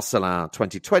 Marcelin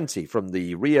 2020 from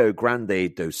the Rio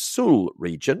Grande do Sul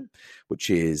region, which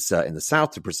is in the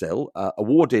south of Brazil,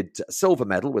 awarded a silver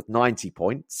medal with 90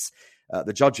 points.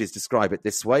 The judges describe it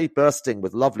this way: bursting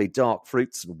with lovely dark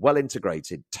fruits and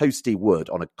well-integrated toasty wood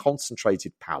on a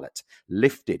concentrated palate,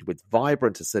 lifted with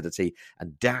vibrant acidity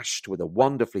and dashed with a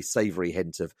wonderfully savoury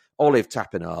hint of olive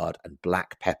tapenade and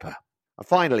black pepper. And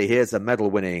finally, here's a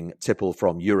medal-winning tipple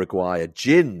from Uruguay, a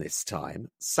gin this time.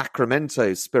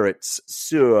 Sacramento Spirits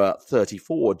Sur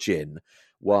 34 gin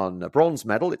won a bronze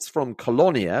medal. It's from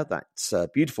Colonia, that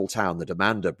beautiful town that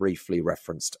Amanda briefly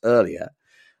referenced earlier.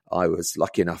 I was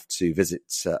lucky enough to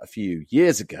visit a few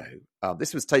years ago.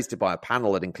 This was tasted by a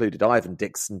panel that included Ivan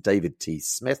Dixon, David T.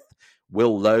 Smith,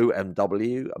 Will Lowe,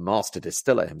 MW, a master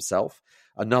distiller himself,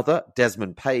 another,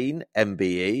 Desmond Payne,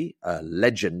 MBE, a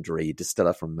legendary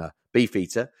distiller from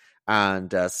Beefeater,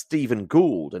 and Stephen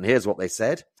Gould. And here's what they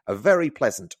said: a very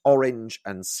pleasant orange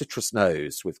and citrus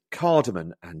nose with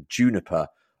cardamom and juniper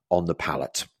on the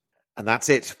palate. And that's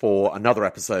it for another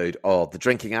episode of The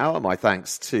Drinking Hour. My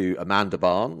thanks to Amanda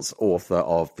Barnes, author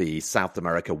of the South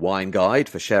America Wine Guide,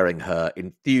 for sharing her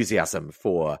enthusiasm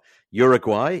for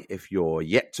Uruguay. If you're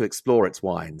yet to explore its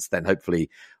wines, then hopefully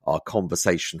our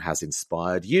conversation has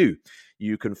inspired you.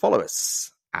 You can follow us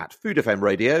at Food FM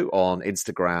Radio on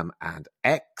Instagram and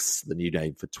X, the new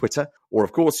name for Twitter. Or,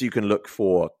 of course, you can look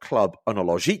for Club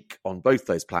Onologique on both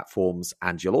those platforms.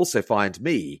 And you'll also find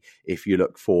me if you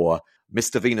look for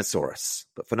Mr. Venusaurus.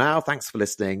 But for now, thanks for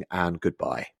listening and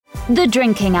goodbye. The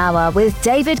Drinking Hour with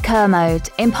David Kermode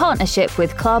in partnership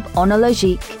with Club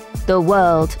Onologique. The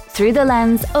world through the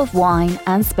lens of wine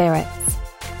and spirits.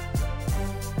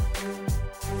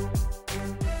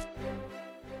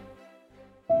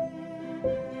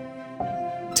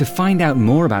 To find out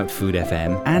more about Food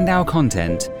FM and our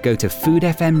content, go to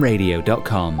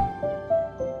foodfmradio.com.